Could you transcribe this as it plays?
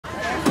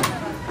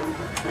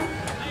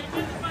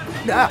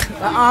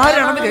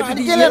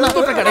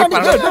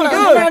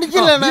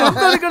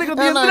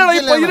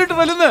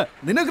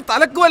നിനക്ക്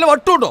തലക്ക് വല്ല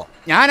വട്ടുണ്ടോ?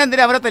 ഞാൻ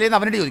എന്തിനാ അവരെ തല്ലിയെന്ന്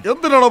അവനോട് ചോദിക്കും.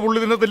 എന്തിനാണോ പുള്ളി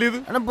നിന്നെ തല്ലിയത്?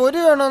 പൊരി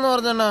വേണോന്ന്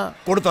പറഞ്ഞ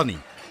കൊടുത്താ നീ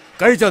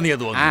കഴിച്ചാ നീ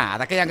അത്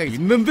അതൊക്കെ ഞാൻ കഴിച്ചു.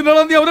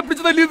 ഇന്നെന്തിനാണോ നീ അവരെ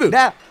പിടിച്ച് തല്ലിയത്?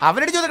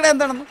 അവരോട് ചോദിക്കട്ടെ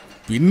എന്താണെന്ന്.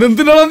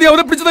 പിന്നെന്തിനാണോ നീ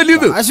അവരെ പിടിച്ച്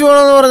തല്ലിയത്? കാശ്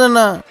വേണോന്ന് പറഞ്ഞ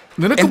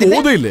നിനക്ക്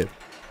ബോധമില്ലേ?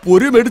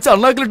 പൊരി മേടിച്ച്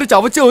അണ്ണാക്കിലിട്ട്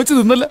ചവച്ച്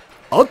തിന്നല്ല.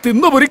 അത്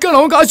തിന്ന പൊരിക്കാണ്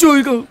അവൻ കാശ്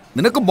ചോദിക്കുന്നത്.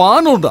 നിനക്ക്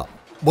മാനമുണ്ടാ?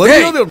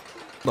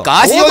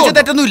 കാശ് ചോദിച്ച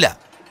തെറ്റൊന്നുമില്ല.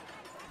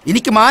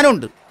 എനിക്ക്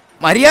മാനമുണ്ട്,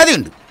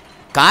 മര്യാദയുണ്ട്.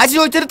 കാശ്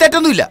ചോദിച്ചത്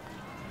തെറ്റൊന്നുമില്ല.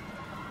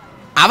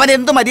 അവൻ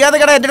എന്ത് മര്യാദ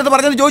കട എന്റെ അടുത്ത്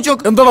പറഞ്ഞത് ചോദിച്ചു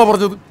നോക്ക്. എന്താണോ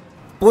പറഞ്ഞത്?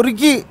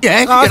 പൊറുക്കി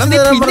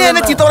പിന്നെ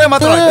എന്നെ ചീത്ത പറയാൻ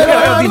മാത്രമല്ല.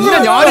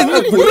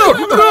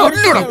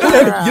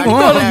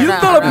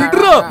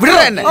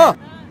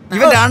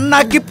 ഇവന്റെ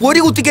അണ്ണാക്കി പൊരി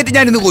കുത്തിക്കേറ്റ്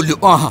ഞാൻ ഇന്ന് കൊല്ലും.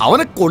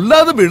 അവനെ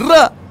കൊല്ലാതെ വിടറ.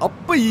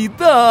 അപ്പൊ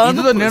ഇത്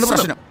തന്നെയാണ്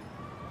പ്രശ്നം.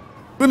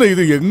 പിന്നെ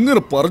ഇത്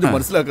എങ്ങനെ പറഞ്ഞു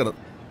മനസ്സിലാക്കണം?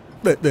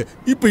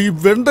 ഇപ്പൊ ഈ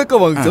വെണ്ടക്ക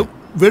വാങ്ങിച്ച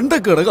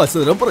വെണ്ടക്കയുടെ കാശ്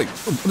തരാൻ പറയും,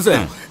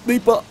 മനസ്സിലായോ?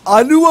 ഇപ്പൊ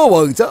അലുവ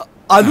വാങ്ങിച്ച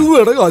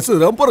അലുവയുടെ കാശ്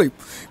തരാൻ പറയും.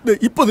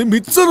 ഇപ്പൊ നീ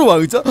മിക്സർ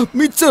വാങ്ങിച്ച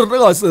മിക്സറിന്റെ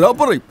കാശ് തരാൻ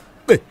പറയും.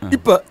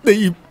 ഇപ്പൊ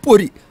ഈ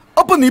പൊരി,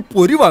 അപ്പൊ നീ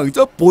പൊരി വാങ്ങിച്ച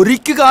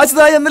പൊരിക്ക് കാശ്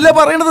താ എന്നല്ലേ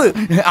പറയണത്.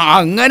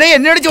 അങ്ങനെ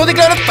എന്നോട്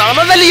ചോദിക്കാതെ തല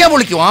തല്ലി ഞാൻ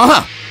പൊളിക്കും. ആഹാ,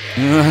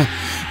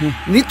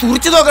 നീ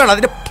തുറിച്ചു നോക്കണം.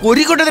 അതിന്റെ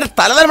പൊരി കൊണ്ട്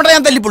തല തലമുണ്ട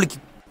ഞാൻ തല്ലി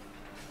പൊളിക്കും.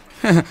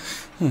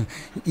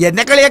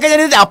 എന്നെ കളിയൊക്കെ ഞാൻ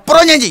ഇതിന്റെ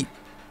അപ്പുറം ഞാൻ ചെയ്യും.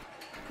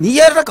 നീ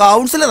ആരുടെ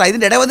കൗൺസിലറാ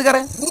ഇതിന്റെ ഇടയിൽ വന്ന്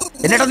കയറാൻ?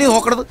 എന്നിട്ടാ നീ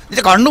നോക്കണത്?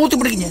 ഇതിന്റെ കണ്ണു കുത്തി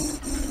പിടിക്കും ഞാൻ.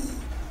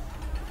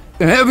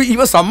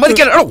 ഇവ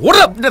സമ്മതിക്കാനോ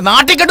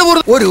നാട്ടിൽ കണ്ടു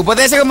പോകും. ഒരു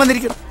ഉപദേശകം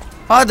വന്നിരിക്കണം,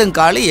 അതും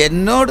കളി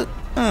എന്നോട്.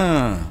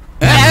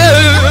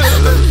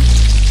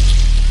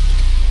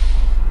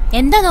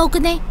 എന്താ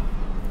നോക്കുന്നേ?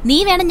 നീ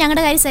വേണം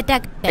ഞങ്ങളുടെ കാര്യം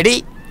സെറ്റാക്കി. എടി,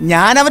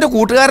 ഞാൻ അവന്റെ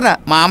കൂട്ടുകാരനാ.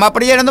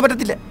 മാമാപ്പടി ചെയ്യാനൊന്നും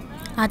പറ്റത്തില്ല.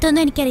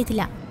 അതൊന്നും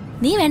എനിക്കറിയത്തില്ല.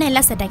 നീ വേണം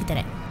എല്ലാം സെറ്റാക്കി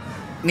തരാൻ.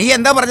 നീ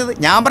എന്താ പറഞ്ഞത്?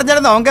 ഞാൻ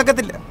പറഞ്ഞാലൊന്നും അവൻ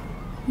കേൾക്കത്തില്ല.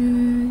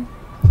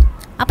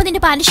 അപ്പൊ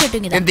നിന്റെ പാന്റ്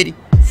ഷർട്ടും എന്തിരി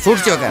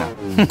സൂക്ഷിച്ചു വെക്കാനാ?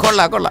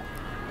 കൊള്ളാ കൊള്ളാം.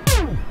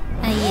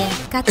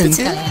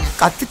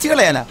 കത്തിച്ച്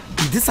കളയാനാ?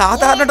 ഇത്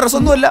സാധാരണ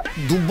ഡ്രസ്സൊന്നുമല്ല,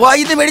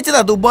 ദുബായിന്ന്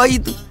മേടിച്ചതാ.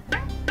 ദുബായിന്ന്.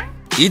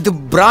 ഇത്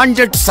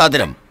ബ്രാൻഡഡ്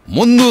സാധനം.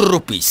 300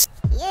 rupees.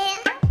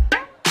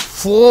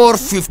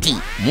 450.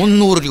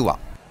 300 രൂപ.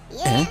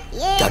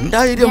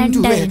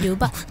 2000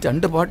 രൂപ.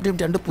 2 പാട്ടിയും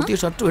 2 പുതിയ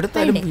ഷർട്ടും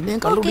എടുത്താലും പിന്നെയും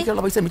കള്ളു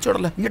കുടിക്കാനുള്ള പൈസ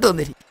മിച്ചോടല്ല. ഇങ്ങോട്ട്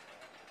തന്നേരി.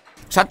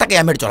 ഷർട്ടൊക്കെ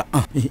ഞാൻ മേടിച്ചോളാം.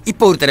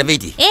 ഇപ്പൊ ഒരു തരം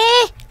വെയിറ്റ്.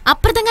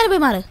 അപ്പുറത്തെങ്ങനെ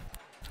പോയി മാറ്.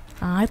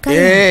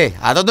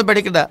 അതൊന്നും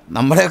പേടിക്കണ്ട.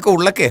 നമ്മളെയൊക്കെ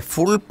ഉള്ളൊക്കെ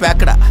ഫുൾ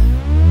പാക്കഡാ.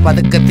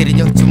 പതുക്കെ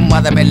തിരിഞ്ഞു,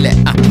 ചുമ്മാതമല്ലേ.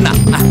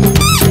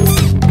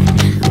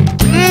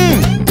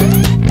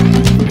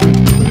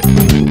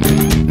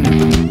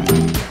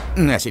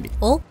 ശരി.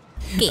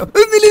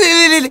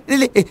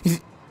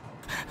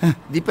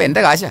 ഇതിപ്പോ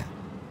എന്റെ കാശാ.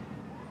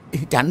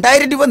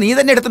 2000 രൂപ നീ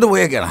തന്നെ എടുത്തിട്ട്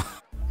പോയേക്കാണ്.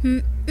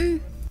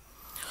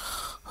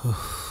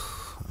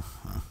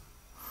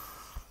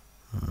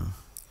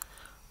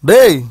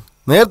 ഡേയ്,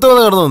 നേരത്തെ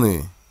വന്ന് കിടന്നോ നീ?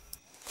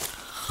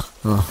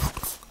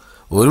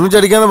 ഒരുമിച്ച്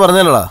അടിക്കാന്ന്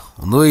പറഞ്ഞല്ലോടാ.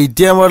 ഒന്ന് വെയിറ്റ്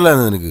ചെയ്യാൻ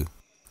പാടില്ലായിരുന്നു നിനക്ക്.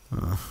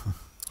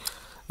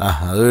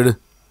 അത് വീട്.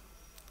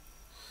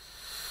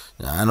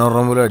 ഞാൻ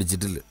ഒരെണ്ണം പോലും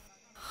അടിച്ചിട്ടില്ല.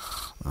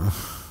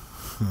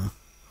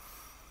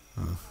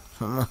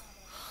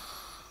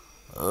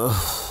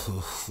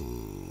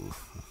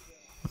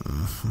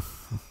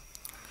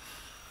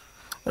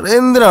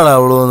 എന്തിനാണ്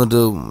അവള് വന്നിട്ട്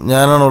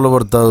ഞാനാണ് അവളുടെ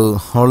ഭർത്താവ്,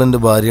 അവളെൻ്റെ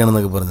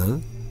ഭാര്യയാണെന്നൊക്കെ പറഞ്ഞത്?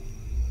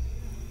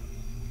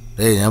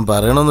 ഞാൻ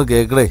പറയണമെന്ന്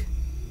കേക്കടേ.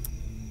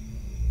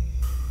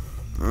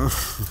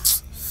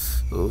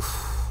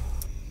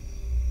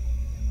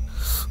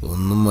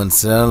 ഒന്നും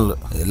മനസ്സിലാണല്ലോ.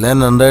 എല്ലാം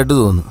രണ്ടായിട്ട്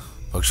തോന്നുന്നു.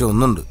 പക്ഷെ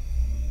ഒന്നുണ്ട്,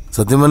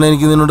 സത്യം പറഞ്ഞാൽ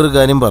എനിക്ക് നിന്നോടൊരു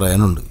കാര്യം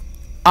പറയാനുണ്ട്.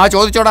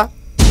 ചോദിച്ചോടാ.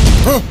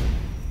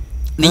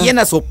 നീ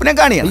എന്നാ സ്വപ്നം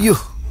കാണിയാ? അയ്യോ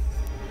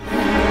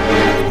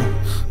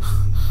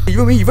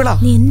ഇവളാ.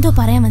 നീ എന്തോ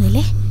പറയാൻ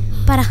വന്നില്ലേ?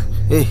 പറ.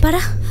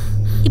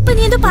 ഇപ്പൊ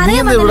നീ എന്തോ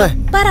പറയാൻ വന്നില്ലേ?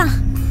 പറ.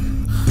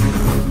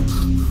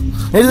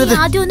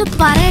 ആദ്യം ഒന്ന്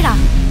പറയടാ.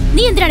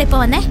 നീ എന്തിനാണ് ഇപ്പൊ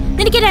വന്നേ?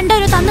 നിനക്ക്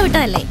 2000 തന്നു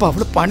വിട്ടതല്ലേ?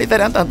 അവള് പണി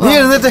തരാൻ തന്നു. നീ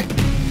എഴുന്നേറ്റേ.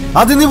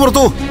 ആദ്യം നീ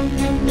പുറത്തു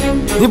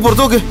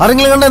നോക്ക്.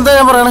 ആരെങ്കിലും കണ്ട എന്താ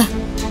ഞാൻ പറയണേ?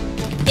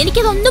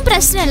 എനിക്കതൊന്നും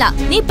പ്രശ്നമല്ല.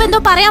 നീ ഇപ്പൊ എന്തോ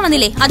പറയാൻ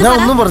വന്നില്ലേ? ഞാൻ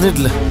ഒന്നും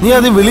പറഞ്ഞിട്ടില്ല. നീ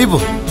ആദ്യം വെളിയിൽ പോ.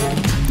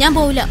 ഞാൻ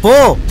പോവില്ല. പോ.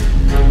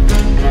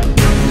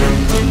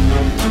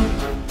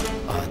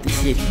 അത്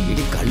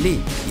ശരി കള്ളി.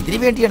 ഇതിനു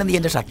വേണ്ടിയാണ് നീ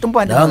എന്റെ ഷർട്ടും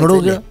പാന്റും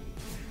അങ്ങോട്ട്.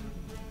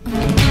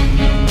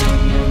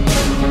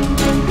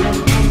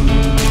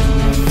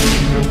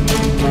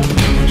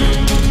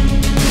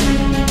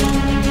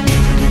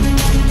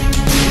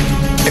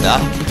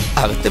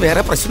 അകത്ത്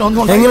വേറെ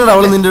പ്രശ്നമൊന്നും. എങ്ങനെയാണ്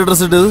അവള് നിന്റെ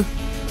ഡ്രസ് ഇട്ടത്?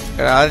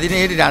 അതിന്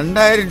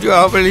 2000 രൂപ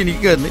അവൾ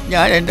എനിക്ക് വന്ന്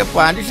ഞാൻ എന്റെ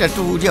പാന്റ് ഷർട്ട്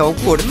ഊരി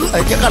അവക്ക് കൊടുത്തു.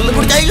 അതൊക്കെ കള്ളു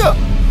കുടിച്ചായിക്കോ.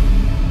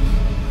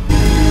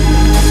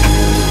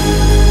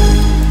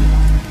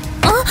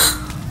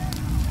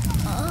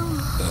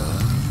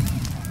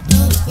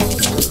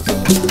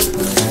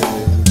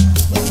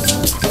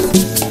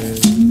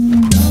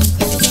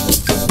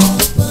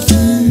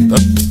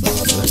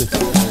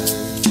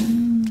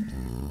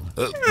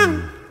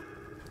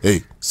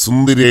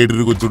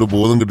 സുന്ദരിയായിട്ടൊരു കൊച്ചോട്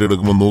ബോധം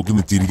കെട്ടിയെടുക്കുമ്പോ നോക്കി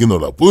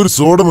ചിരിക്കുന്നോടാ. പോയി ഒരു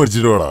സോഡ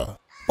മേടിച്ചിട്ടോടാ.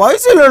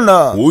 പൈസ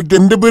പോയിട്ട്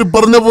എന്റെ പേര്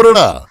പറഞ്ഞ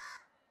പോരാടാ.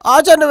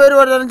 ആശാന്റെ പേര്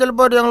പറയാനും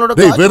ചിലപ്പോ ഞങ്ങളോട്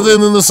വെറുതെ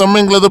നിന്ന്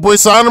സമയങ്ങളത് പോയി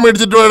സാധനം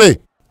മേടിച്ചിട്ട് വേടേ.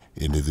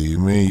 എന്റെ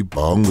ദൈവമേ, ഈ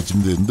പാവം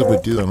കൊച്ചിന്റെ എന്ത്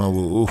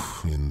പറ്റിയതാണാവോ?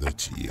 എന്താ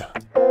ചെയ്യാ?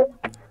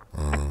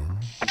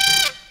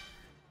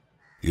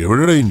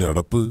 എവിടെടാ ഇതിന്റെ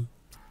അടപ്പ്?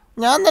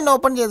 ഞാൻ തന്നെ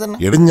ഓപ്പൺ ചെയ്തന്നെ.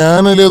 എടാ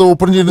ഞാനല്ലേ അത്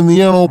ഓപ്പൺ ചെയ്ത്,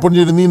 നീയാണ് ഓപ്പൺ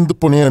ചെയ്ത്. നീ എന്ത്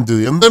പണിയാ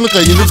കാണിച്ചത്? എന്താണ്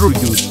കയ്യിലിട്ട്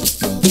ഒഴിക്കുന്നത്?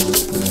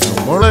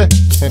 മോളെ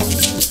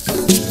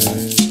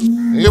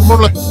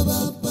മോളെ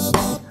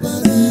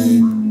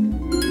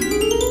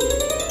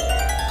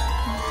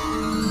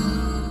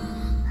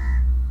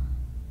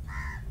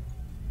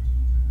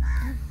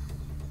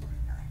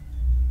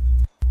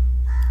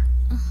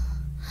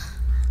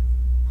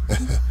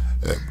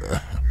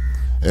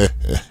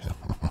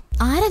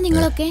ആരാ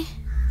നിങ്ങളൊക്കെ?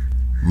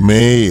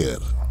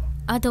 മേയർ.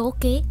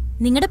 അതൊക്കെ.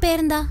 നിങ്ങളുടെ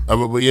പേരെന്താ?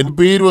 എന്റെ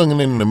പേരും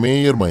അങ്ങനെ തന്നെ,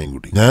 മേയർ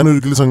മായൻകുട്ടി. ഞാൻ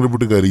ഒരിക്കലും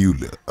സങ്കടപ്പെട്ട്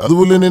കരയൂല.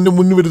 അതുപോലെ തന്നെ എന്റെ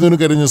മുന്നിൽ വരുന്നവന്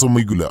കരഞ്ഞ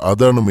സമ്മതിക്കില്ല.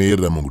 അതാണ് മേയർ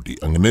രാമൻകുട്ടി.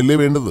 അങ്ങനെയല്ലേ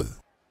വേണ്ടത്.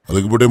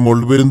 അതൊക്കെ പോട്ടെ,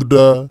 മോളുടെ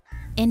പേരെന്തിട്ടാ?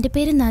 എന്റെ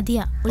പേര് നദിയ.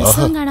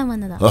 ഉത്സവം കാണാൻ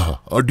വന്നതാ.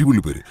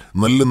 അടിപൊളി പേര്.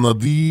 നല്ല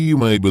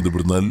നദിയുമായി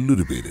ബന്ധപ്പെട്ട്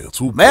നല്ലൊരു പേര്.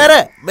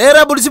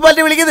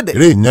 മുനിസിപ്പാലിറ്റി വിളിക്കുന്നുണ്ട്.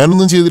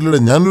 ഞാനൊന്നും ചെയ്തില്ലടാ,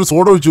 ഞാനൊരു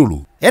സോഡ ഒഴിച്ചോളൂ.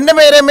 എന്റെ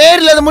മേരെ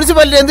മേയറില്ലാതെ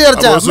മുനിസിപ്പാലിറ്റി എന്ത്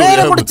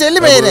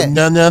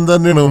ഞാൻ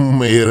തന്നെയാണ്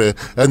മേയർ.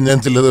 ഞാൻ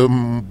ചിലത്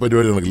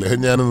പരിപാടി നടക്കില്ല.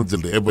 ഞാനൊന്നും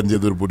ചെല്ലേ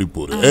പഞ്ചായത്ത് ഒരു പൊടി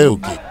പോരെ.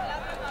 ഓക്കെ.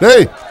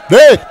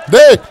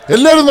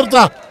 എല്ലാരും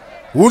നിർത്താ.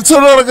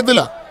 ഉത്സവം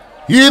നടക്കത്തില്ല.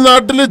 ഈ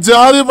നാട്ടില്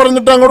ജാതി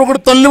പറഞ്ഞിട്ട് അങ്ങോട്ടും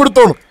കൂടെ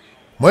തല്ലുപിടുത്തോണം.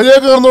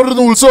 മര്യാദ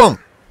നടന്നുകൊണ്ടിരുന്ന ഉത്സവം.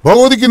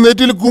 ഭഗവതിക്ക്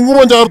നെറ്റിയിൽ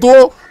കുങ്കുമം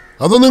ചാർത്തുവോ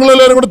അതോ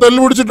നിങ്ങളെല്ലാരും കൂടെ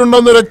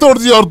തല്ലുപിടിച്ചിട്ടുണ്ടെന്ന് രക്തം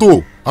എടുത്ത് ചാർത്തുവോ?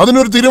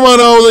 അതിനൊരു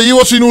തീരുമാനമാവാതെ ഈ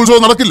വർഷം ഇനി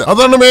ഉത്സവം നടക്കില്ല.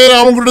 അതാണ് മേയർ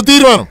രാമൻകുട്ടിയുടെ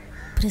തീരുമാനം.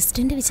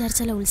 പ്രസിഡന്റ്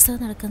വിചാരിച്ചാലോ ഉത്സവം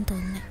നടക്കാൻ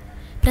തോന്നുന്നേ.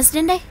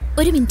 പ്രസിഡന്റ്,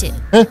 ഒരു മിനിറ്റ്.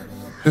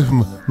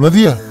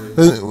 നദിയ,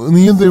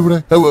 നീ എന്താ ഇവിടെ?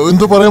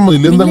 എന്തോ പറയാൻ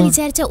മതില്ല. എന്താ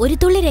വിചാരിച്ച ഒരു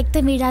തുള്ളി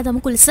രക്തം വീഴാതെ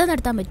നമുക്ക് ഉത്സവം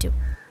നടത്താൻ പറ്റും.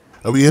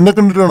 അപ്പൊ എന്നെ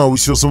കണ്ടിട്ടാണോ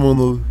വിശ്വാസം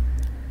പോകുന്നത്?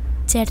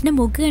 ചേട്ടന്റെ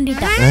മൂക്ക്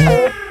കണ്ടിട്ടാ.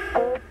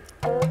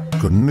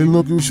 കണ്ണിൽ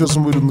നോക്കി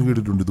വിശ്വാസം വരുമെന്ന്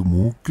കേട്ടിട്ടുണ്ട്. ഇത്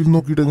മൂക്കിൽ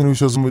നോക്കിയിട്ട് എങ്ങനെ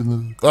വിശ്വാസം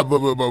വരുന്നത്?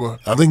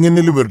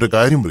 അതെങ്ങനെയും വരട്ടെ,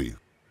 കാര്യം പറയൂ.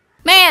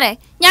 മേയറെ,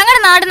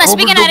 ഞങ്ങളുടെ നാട്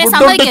നശിപ്പിക്കാൻ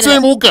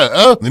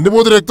നിന്റെ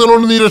പോത്ത്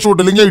രക്തമുണ്ട്, നീ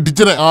രക്ഷപ്പെട്ടില്ലെങ്കിൽ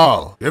ഇടിച്ചനെ.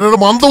 എന്നോട്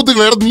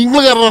മന്ദബുദ്ധികൾ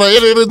നിങ്ങൾ കാരണം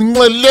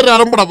നിങ്ങൾ എല്ലാവരും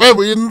അരമ്പട.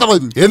 എന്താണ്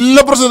ഇത്?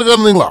 എല്ലാ പ്രശ്നത്തിനും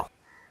കാരണം നിങ്ങളാ.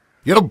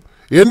 എടാ,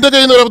 എന്റെ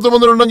കയ്യിൽ നിന്ന് ഒരു അബദ്ധം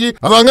വന്നിട്ടുണ്ടെങ്കിൽ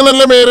അത്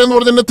അങ്ങനല്ല മേയറെ എന്ന്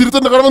പറഞ്ഞ് എന്നെ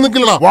തിരുത്തന്റെ കടമ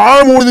നിൽക്കില്ല. വാഴ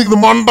മൂടി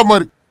നിൽക്കുന്നു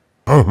മണ്ടന്മാര്.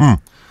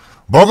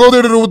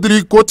 ഭഗവതിയുടെ രൂപത്തിൽ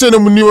ഈ കൊച്ചനെ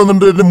മുന്നിൽ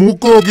വന്നിട്ട് എന്റെ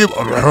മൂക്ക് നോക്കി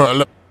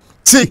അല്ല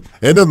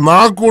എന്റെ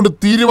നാക്കുകൊണ്ട്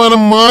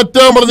തീരുമാനം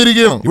മാറ്റാൻ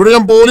പറഞ്ഞിരിക്കുകയാണ്. ഇവിടെ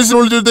ഞാൻ പോലീസിനെ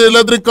വിളിച്ചിട്ട്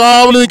എല്ലാത്തിനും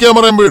കാവൽ നിൽക്കാൻ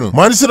പറയാൻ പോയാണ്.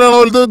 മനുഷ്യനാണോ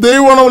വലുത്,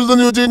 ദൈവമാണോ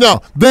വലുതെന്ന് ചോദിച്ചു കഴിഞ്ഞാൽ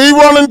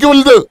ദൈവമാണ് എനിക്ക്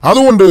വലുത്.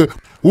 അതുകൊണ്ട്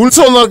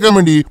ഉത്സവം നടക്കാൻ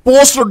വേണ്ടി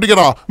പോസ്റ്റർ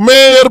ഒട്ടിക്കടാ.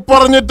 മേയർ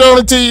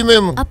പറഞ്ഞിട്ടാണ്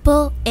ചെയ്യുന്നതെന്ന്. അപ്പോ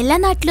എല്ലാ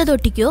നാട്ടിലും അത്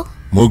ഒട്ടിക്കോ?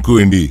 മൂക്ക്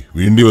വേണ്ടി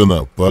വന്ന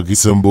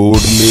പാകിസ്ഥാൻ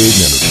ബോർഡിലേ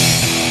ഞാൻ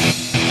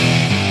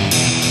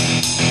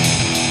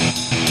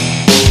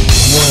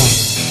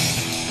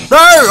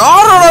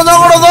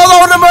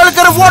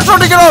ഫോട്ടോ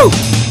ഒട്ടിക്കണോ?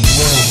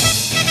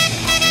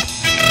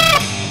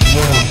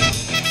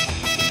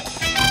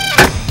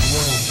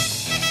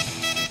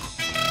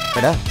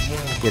 എടാ,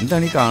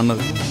 എന്താണ് ഈ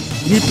കാണുന്നത്?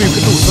 ഇനിയിപ്പോ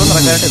ഇവിടുത്തെ ഉത്സവം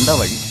നടക്കാനായിട്ട് എന്താ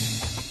വഴി?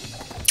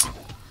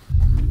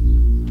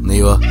 നീ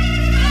വാ.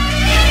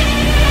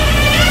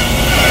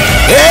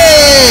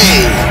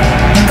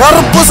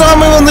 കറുപ്പ്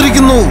സ്വാമി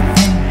വന്നിരിക്കുന്നു.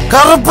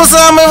 കറുപ്പ്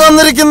സ്വാമി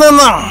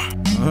വന്നിരിക്കുന്നെന്നാ.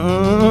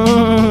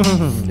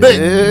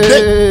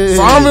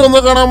 സ്വാമി വന്ന്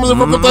കാണാൻ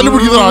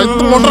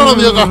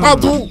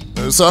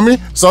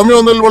സ്വാമി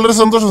വന്നതിൽ വളരെ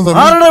സന്തോഷം.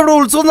 ആരാണ് ഇവിടെ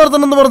ഉത്സവം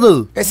നടത്തണമെന്ന് പറഞ്ഞത്?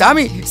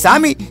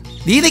 സ്വാമി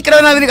നീ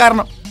നിൽക്കണമെന്ന് അതിന്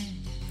കാരണം.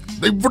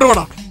 ഇവിടെ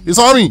വേടാ ഈ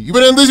സ്വാമി,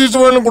 ഇവരെന്ത് ശിക്ഷ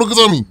വേണം കൊടുക്കും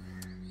സ്വാമി.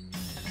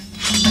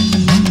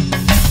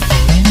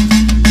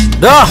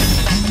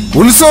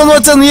 ഉത്സവം എന്ന്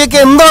വെച്ചാൽ നീയൊക്കെ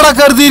എന്താടാ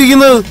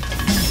കരുതിയിരിക്കുന്നത്?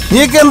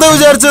 നീയൊക്കെ എന്താ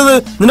വിചാരിച്ചത്?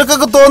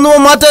 നിനക്കൊക്കെ തോന്നുമ്പോ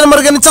മാറ്റാനും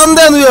മറിക്കാൻ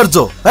ചന്തയെന്ന്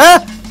വിചാരിച്ചോ?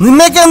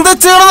 നിന്നൊക്കെ എന്താ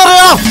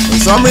ചെയ്യണമെന്നറിയാം.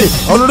 സ്വാമി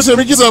അവനോട്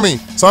ക്ഷമിക്കും സ്വാമി.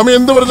 സ്വാമി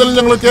എന്ത് പറഞ്ഞാലും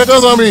ഞങ്ങൾ കേൾക്കാം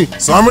സ്വാമി.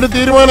 സ്വാമിയുടെ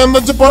തീരുമാനം എന്താ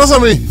വെച്ചാൽ പറ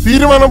സ്വാമി.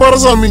 തീരുമാനം പറ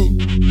സ്വാമി.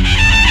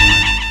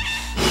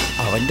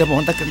 അവന്റെ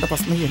മോന്തക്കണ്ട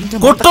പ്രശ്നം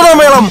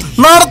കൊട്ടണമേളം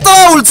നടത്താ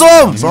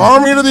ഉത്സവം.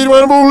 സ്വാമിയുടെ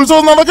തീരുമാനം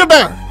ഉത്സവം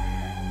നടക്കട്ടെ.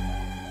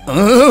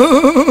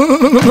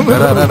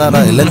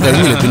 എല്ലാം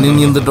കഴിഞ്ഞില്ല, പിന്നെ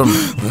ഇനി എന്തിട്ടുണ്ട്?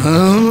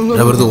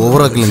 വെറുതെ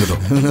ഓവറാക്കില്ല കേട്ടോ.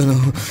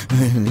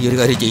 നീ ഒരു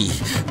കാര്യം ചെയ്യ്,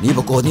 നീ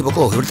പൊക്കോ.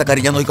 ഇവിടുത്തെ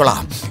കാര്യം ഞാൻ നോക്കിക്കോളാം.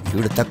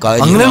 ഇവിടുത്തെ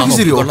കാര്യം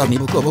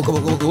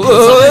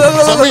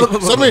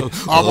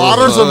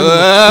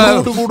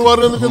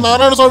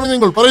നാരായണ സ്വാമി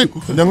നിങ്ങൾ പറയൂ.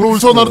 ഞങ്ങൾ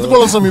ഉത്സവം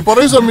നടത്തിക്കോളാം സ്വാമി.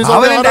 പറയൂ സ്വാമി.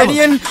 അവന്റെ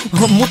അനിയൻ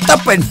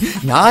മുത്തപ്പൻ,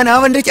 ഞാൻ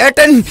അവന്റെ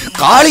ചേട്ടൻ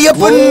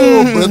കാളിയപ്പൻ.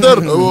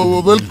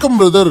 Welcome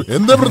brother.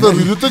 എന്താ ബ്രദർ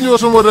 25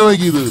 വർഷം വരാൻ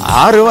വൈകിയത്?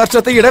 6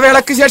 വർഷത്തെ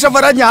ഇടവേളക്ക് ശേഷം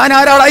വരാൻ ഞാൻ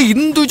ആരാടാ?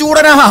 ഹിന്ദു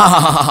ചൂടനാ.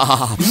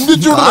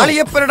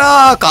 കാളിയപ്പനടാ,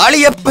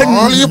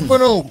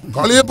 കാളിയപ്പനോ?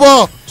 കാളിയപ്പ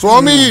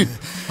സ്വാമി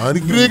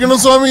അനുഗ്രഹിക്കണം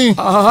സ്വാമി.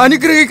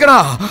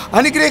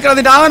 അനുഗ്രഹിക്കണ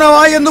നിന്റെ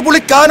ആനവായെന്ന്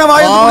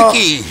പുളിക്കാനവായെന്ന്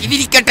പുളിക്കി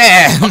ഇതിരിക്കട്ടെ.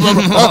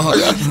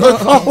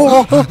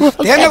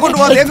 തേങ്ങ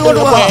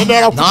കൊണ്ടുപോവാ.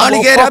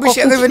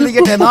 നാളികേരാഭിഷേകം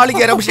എന്നിരിക്കട്ടെ.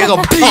 നാളികേരാഭിഷേകം.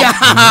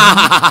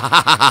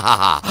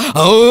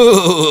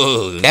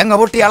 തേങ്ങ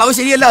പൊട്ടി അളവ്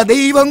ശരിയല്ല.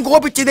 ദൈവം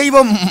കോപിച്ച്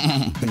ദൈവം.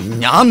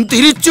 ഞാൻ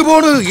തിരിച്ചു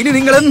പോണു. ഇനി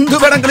നിങ്ങൾ എന്ത്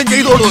വേണമെങ്കിലും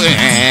ചെയ്തോളൂ.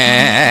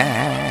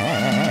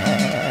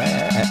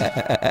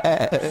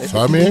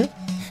 സ്വാമി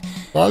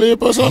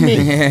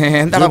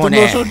എന്താടാ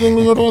മോനെ?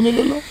 ഇങ്ങോട്ട്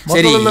വന്നില്ലല്ലോ.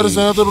 മക്കളെല്ലാരും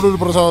സ്നേഹത്തോടെ ഒരു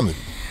പ്രസാദം.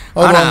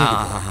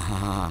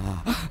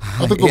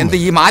 എന്ത്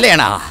ഈ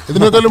മാലയാണാ?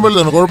 ഇതിനേക്കാളും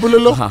വലുതാണ്,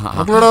 കുഴപ്പമില്ലല്ലോ.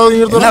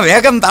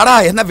 വേഗം താടാ,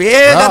 എന്നാ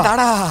വേഗം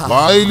താടാ.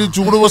 വായിൽ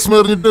ചൂട് ഭസ്മം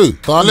എറിഞ്ഞിട്ട്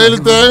തലയിൽ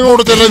തേങ്ങ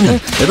കൂടെ ചെല്ലഞ്ഞു.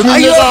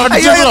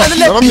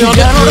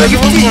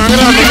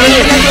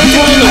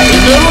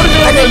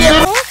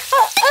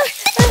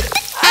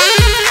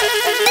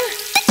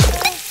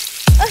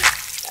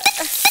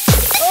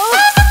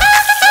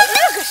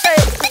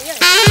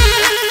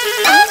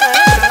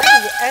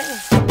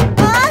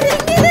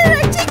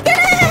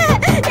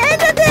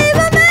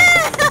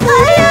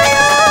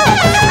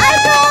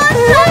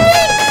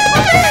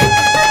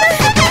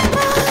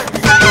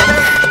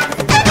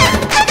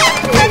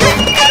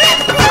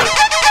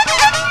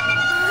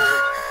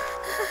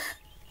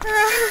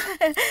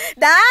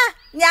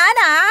 ഞാൻ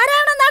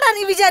ആരാണെന്നാടാ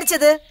നീ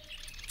വിചാരിച്ചത്?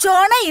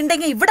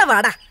 ചോണയുണ്ടെങ്കിൽ ഇവിടെ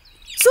വാടാ.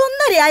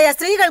 സുന്ദരിയായ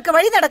സ്ത്രീകൾക്ക്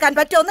വഴി നടക്കാൻ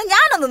പറ്റുമെന്ന്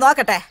ഞാനൊന്ന്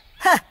നോക്കട്ടെ.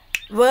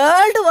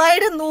 വേൾഡ്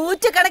വൈഡ്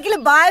 100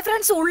 ബോയ്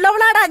ഫ്രണ്ട്സ്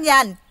ഉള്ളവളാടാ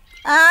ഞാൻ.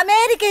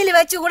 അമേരിക്കയിൽ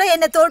വെച്ചുകൂടെ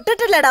എന്നെ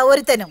തൊട്ടിട്ടില്ലടാ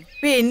ഒരുത്തനും.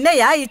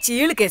 പിന്നെയാ ഈ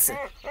ചീള് കേസ്.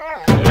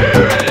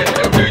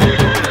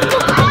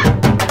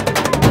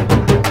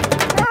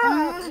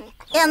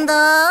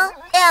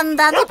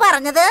 എന്താ നീ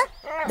പറഞ്ഞത്?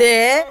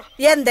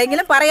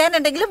 എന്തെങ്കിലും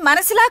പറയാനുണ്ടെങ്കിലും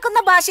മനസ്സിലാക്കുന്ന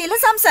ഭാഷയിൽ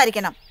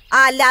സംസാരിക്കണം,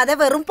 അല്ലാതെ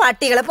വെറും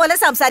പട്ടികളെ പോലെ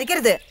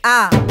സംസാരിക്കരുത്.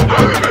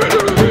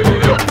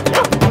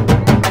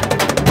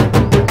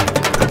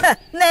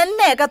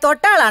 നിന്നെയൊക്കെ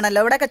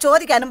തൊട്ടാളാണല്ലോ ഇവിടെയൊക്കെ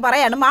ചോദിക്കാനും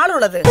പറയാനും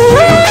ആളുള്ളത്.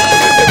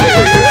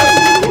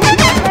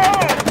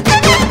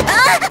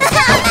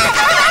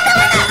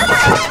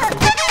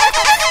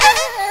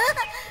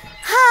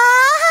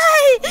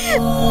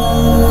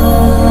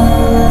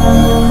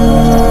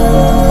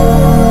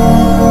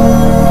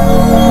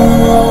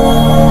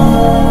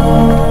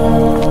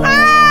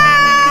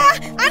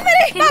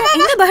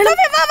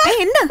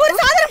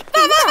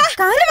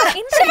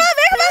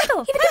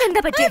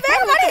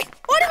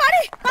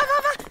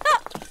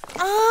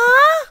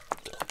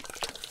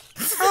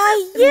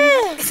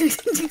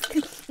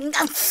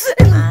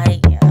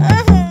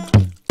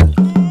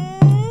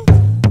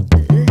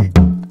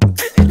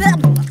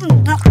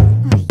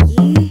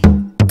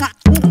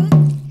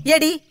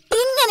 എടി,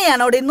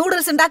 ഇങ്ങനെയാണോ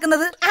നൂഡിൽസ്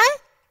ഉണ്ടാക്കുന്നത്?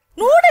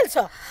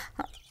 നൂഡിൽസോ?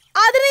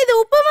 അതിന് ഇത്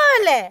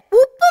ഉപ്പുമാവല്ലേ?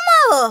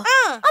 ഉപ്പുമാവോ?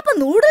 അപ്പൊ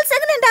നൂഡിൽസ്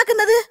എങ്ങനെ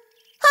ഉണ്ടാക്കുന്നത്?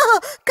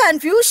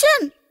 കൺഫ്യൂഷൻ.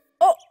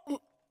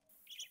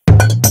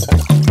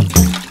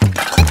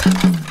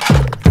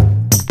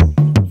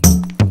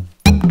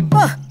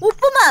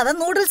 ഉപ്പുമാവ്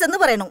നൂഡിൽസ് എന്ന്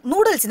പറയുന്നു,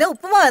 നൂഡിൽസിനെ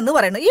ഉപ്പുമാവ് എന്ന്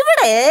പറയുന്നു.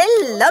 ഇവിടെ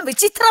എല്ലാം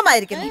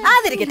വിചിത്രമായിരിക്കുന്നു.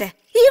 അതിരിക്കട്ടെ,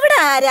 ഇവിടെ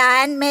ആരാ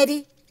ആൻമേരി?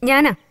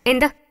 ഞാനാ.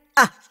 എന്താ?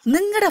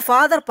 നിങ്ങളുടെ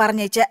ഫാദർ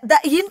പറഞ്ഞേച്ച ദ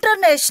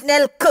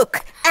ഇന്റർനാഷണൽ കുക്ക്.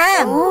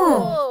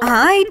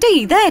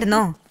 ഇതായിരുന്നോ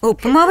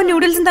ഉപ്പുമാവും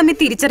നൂഡിൽസും തമ്മിൽ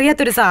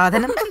തിരിച്ചറിയാത്തൊരു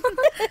സാധനം?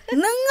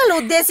 നിങ്ങൾ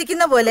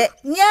ഉദ്ദേശിക്കുന്ന പോലെ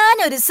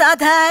ഞാനൊരു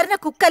സാധാരണ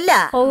കുക്കല്ല.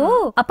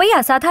 അപ്പൊ ഈ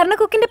അസാധാരണ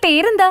കുക്കിന്റെ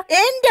പേരെന്താ?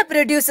 എന്റെ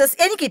പ്രൊഡ്യൂസേഴ്സ്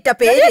എനിക്കിട്ട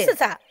പേര്.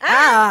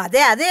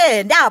 അതെ അതെ,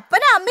 എന്റെ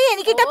അപ്പനും അമ്മയും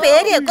എനിക്കിട്ട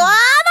പേര്.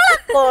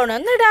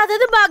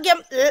 കോണൊന്നിടാത്തത്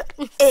ഭാഗ്യം.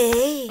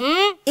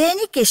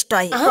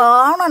 എനിക്കിഷ്ടായി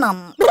കാണണം.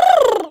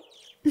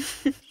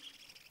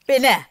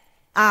 പിന്നെ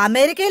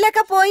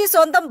അമേരിക്കയിലൊക്കെ പോയി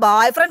സ്വന്തം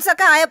ബോയ് ഫ്രണ്ട്സ്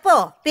ഒക്കെ ആയപ്പോ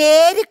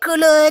പേര്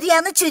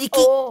ഗ്ലോറിയാന്ന്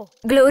ചുരുക്കി.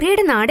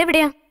 ഗ്ലോറിയയുടെ നാട്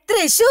എവിടെയാ?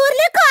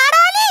 തൃശ്ശൂരിലെ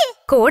കോടാലി.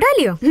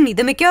 കോടാലിയോ?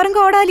 ഇത് മിക്കവാറും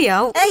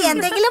കോടാലിയാവും.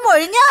 എന്തെങ്കിലും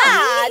ഒഴിഞ്ഞോ?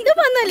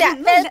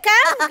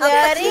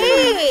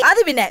 അത്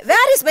പിന്നെ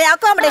വേർ ഈസ് മൈ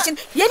അക്കോമഡേഷൻ?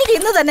 എനിക്ക്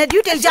ഇന്ന് തന്നെ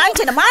ഡ്യൂട്ടിയിൽ ജോയിൻ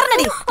ചെയ്യണം.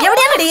 മാറണടി.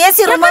 എവിടെയാണ് AC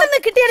റൂം?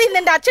 കിട്ടിയത്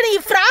എന്റെ അച്ഛനെ ഈ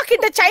ഫ്രാക്ക്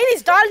ഇട്ട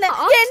ചൈനീസ് ഡോളിന്.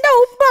 എന്റെ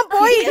ഉപ്പ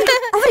പോയി.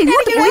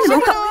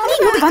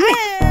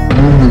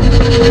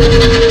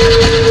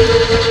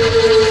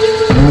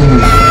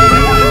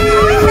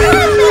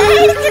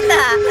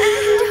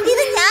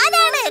 ഇത്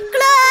ഞാനാണ്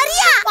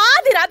ഗ്ലോറിയ.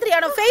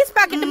 പാതിരാത്രിയാണോ ഫേസ്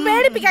പാക്ക് ഇട്ട്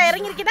പേടിപ്പിക്കാൻ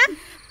ഇറങ്ങിയിരിക്കുന്നത്?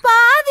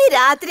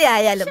 പാതിരാത്രി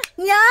ആയാലും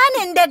ഞാൻ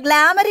എന്റെ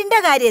ഗ്ലാമറിന്റെ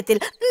കാര്യത്തിൽ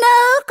നോ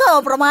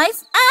കോംപ്രമൈസ്.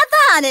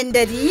 അതാണ്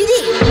എന്റെ രീതി.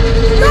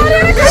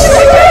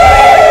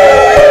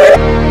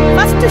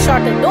 ഫസ്റ്റ്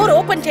ഷോട്ട് ഡോർ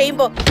ഓപ്പൺ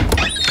ചെയ്യുമ്പോ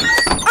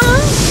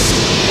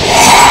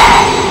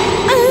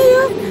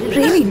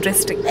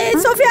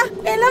സോഫിയ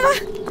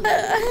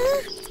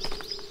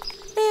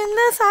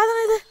എന്താ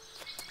സാധനം ഇത്?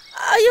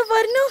 അയ്യോ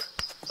പറഞ്ഞു.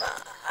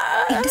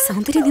 എന്റെ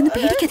സൗന്ദര്യം നിന്ന്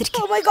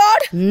പേടിക്കാതിരിക്കും.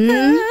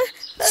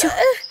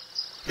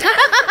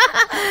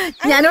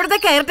 ഞാനിവിടുത്തെ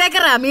കെയർ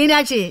ടേക്കറാ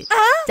മീനാക്ഷി.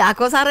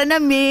 ചാക്കോ സാർ എന്നെ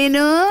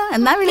മീനു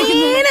എന്നാ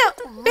വിളിക്കുന്നു.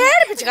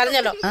 പേടിപ്പിച്ച്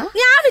കളഞ്ഞല്ലോ.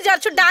 ഞാൻ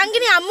വിചാരിച്ചു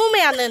ഡാങ്കിനി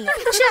അമ്മൂമ്മയാന്ന്.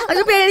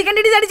 അത്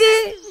പേടിക്കണ്ടി തടിച്ച്.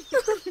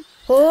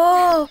 ഓ,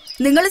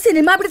 നിങ്ങൾ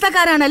സിനിമ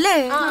പിടുത്തക്കാരാണല്ലേ?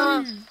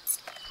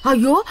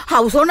 അയ്യോ,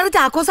 ഹൗസ് ഓണർ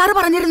ചാക്കോ സാറ്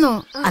പറഞ്ഞിരുന്നു.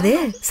 അതെ,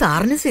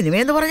 സാറിന് സിനിമ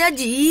എന്ന് പറഞ്ഞാ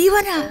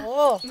ജീവനാ.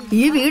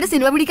 ഈ വീട്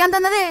സിനിമ പിടിക്കാൻ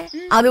തന്നതേ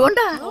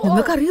അതുകൊണ്ടാ.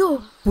 നിങ്ങൾക്കറിയോ,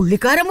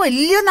 പുള്ളിക്കാരൻ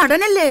വലിയ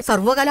നടനല്ലേ,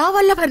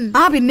 സർവകലാവല്ലഭൻ.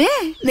 പിന്നെ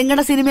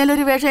നിങ്ങളുടെ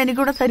സിനിമയിലൊരു വേഷം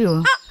എനിക്കൂടെ തരുമോ?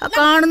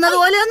 കാണുന്നത്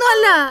പോലെയൊന്നും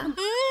അല്ല,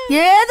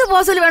 ഏത്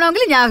പോസിൽ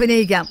വേണമെങ്കിലും ഞാൻ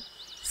അഭിനയിക്കാം.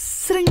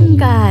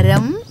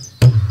 ശൃംഗാരം,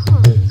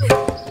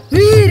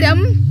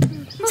 വീരം,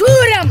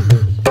 ചൂരം,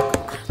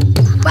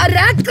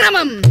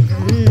 പരാക്രമം,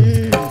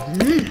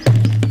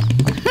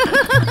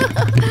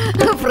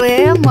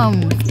 പ്രേമം,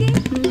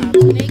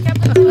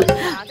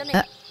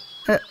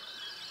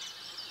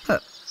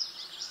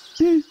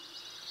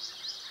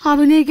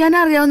 അഭിനയിക്കാൻ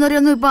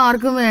അറിയാവുന്നവരൊന്നും ഇപ്പൊ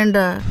ആർക്കും വേണ്ട.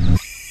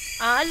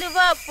 ആലുവ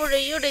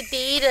പുഴയുടെ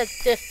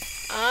തീരത്ത്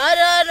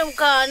ആരാരും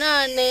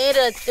കാണാൻ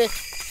നേരത്ത്.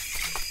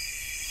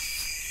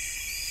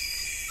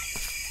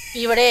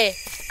 ഇവിടെ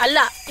അല്ല,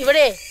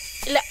 ഇവിടെ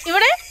ഇല്ല,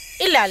 ഇവിടെ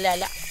ഇല്ല, അല്ല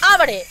അല്ല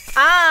അവിടെ.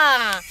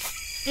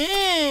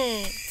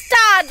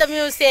 Start the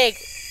music.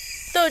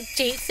 तू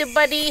चीज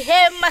बड़ी है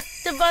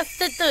मस्त मस्त,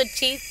 तू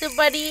चीज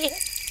बड़ी है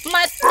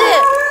मस्त,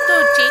 तू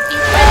चीज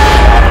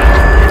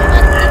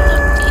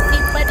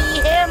बड़ी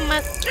है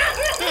मस्त.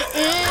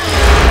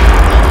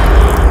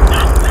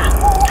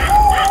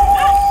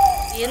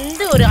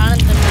 എന്ത് ഒരു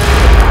ആനന്ദം.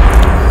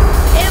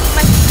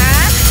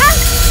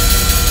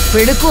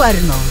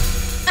 പെടുക്കുമായിരുന്നോ?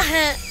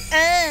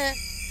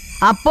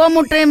 അപ്പോ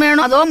മുട്ടയും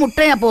വേണോ അതോ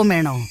മുട്ടയും അപ്പവും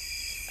വേണോ?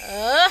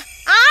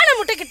 ആണ്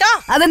മുട്ട കിട്ടോ?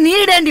 അത് നീ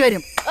ഇടേണ്ടി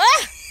വരും.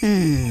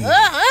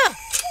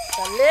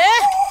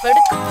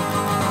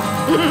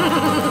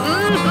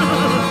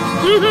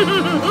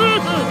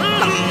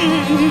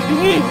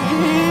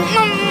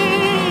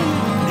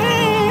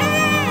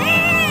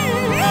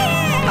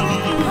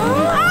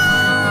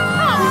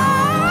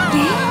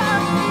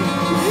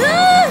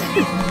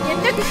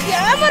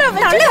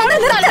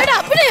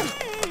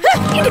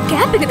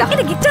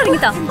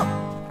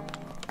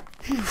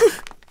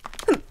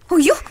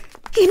 അയ്യോ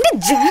എന്റെ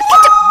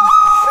ജാക്കറ്റ്.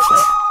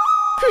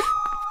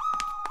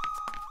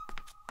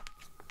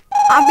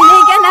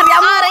 അഭിനയിക്കാൻ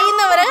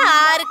അറിയുന്നവര്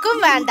ആർക്കും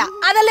വേണ്ട,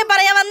 അതല്ലേ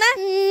പറയാ വന്ന.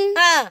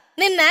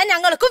 നിന്നെ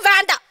ഞങ്ങൾക്ക്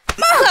വേണ്ട.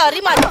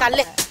 മാറി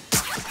തല്ലേ.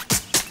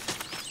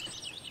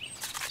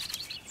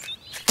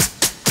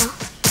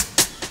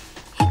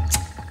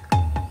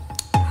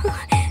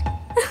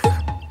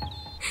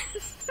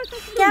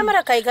 ക്യാമറ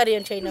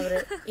കൈകാര്യം ചെയ്യുന്നവര്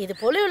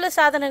ഇതുപോലെയുള്ള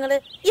സാധനങ്ങള്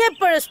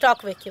എപ്പോഴും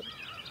സ്റ്റോക്ക് വെക്കും.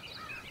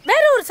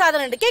 വേറെ ഒരു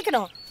സാധനം ഉണ്ട്,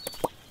 കേൾക്കണോ?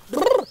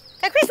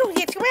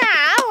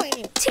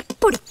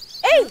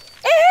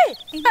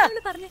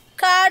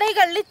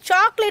 കടകളിൽ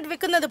ചോക്ലേറ്റ്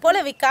വിൽക്കുന്നത് പോലെ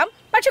വിൽക്കാം,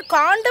 പക്ഷെ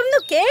കോണ്ടം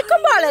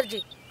കേൾക്കുമ്പോ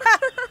അലർജി.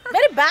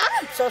 Very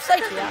bad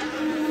സൊസൈറ്റിയാ.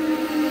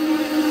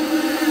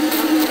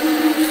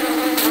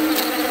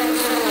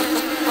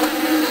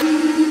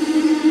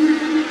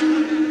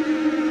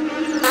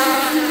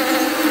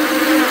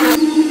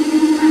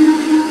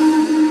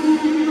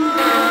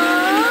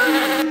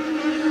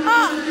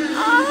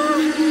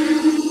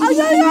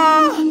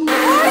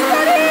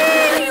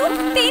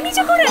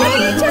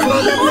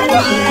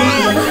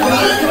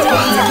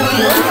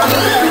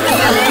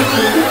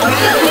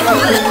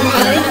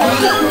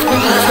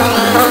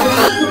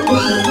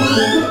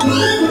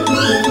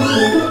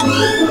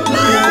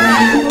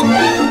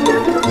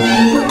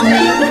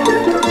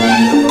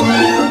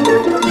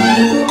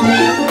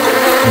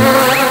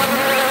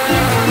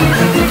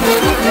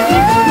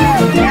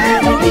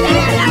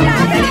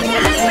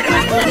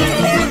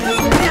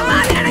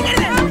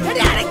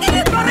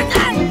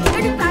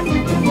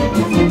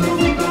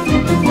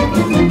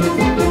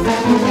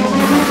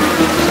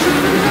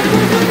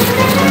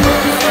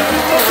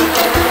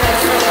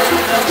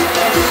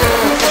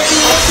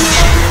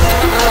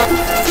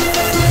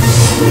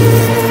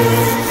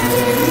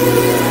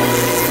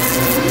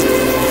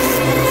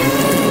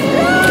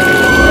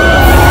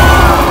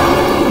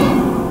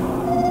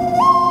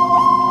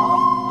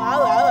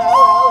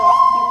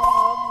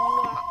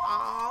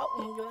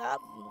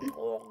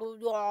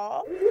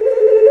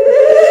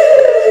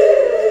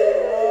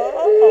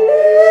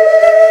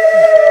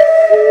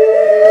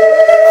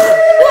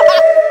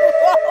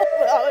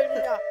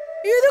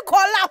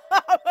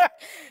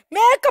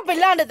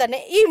 തന്നെ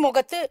ഈ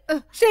മുഖത്ത്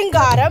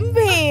ശൃംഗാരം,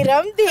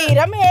 വീരം,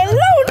 ധീരം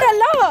എല്ലാം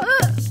ഉണ്ടല്ലോ.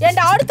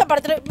 എന്റെ അടുത്ത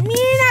പടത്തില്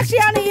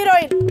മീനാക്ഷിയാണ്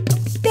ഹീറോയിൻ.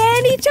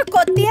 തേനീച്ച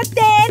കൊത്തിയ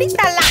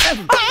തേനീച്ചല്ല.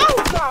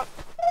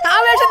 ആ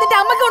വേഷത്തിന്റെ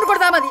അമ്മക്ക് കൊണ്ട്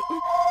കൊടുത്താ മതി.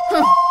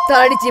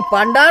 തടിച്ച്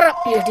പണ്ടാറം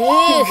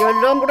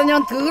എല്ലാം കൂടെ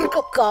ഞാൻ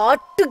തീർക്കും.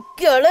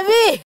 കാട്ടുകിളവി.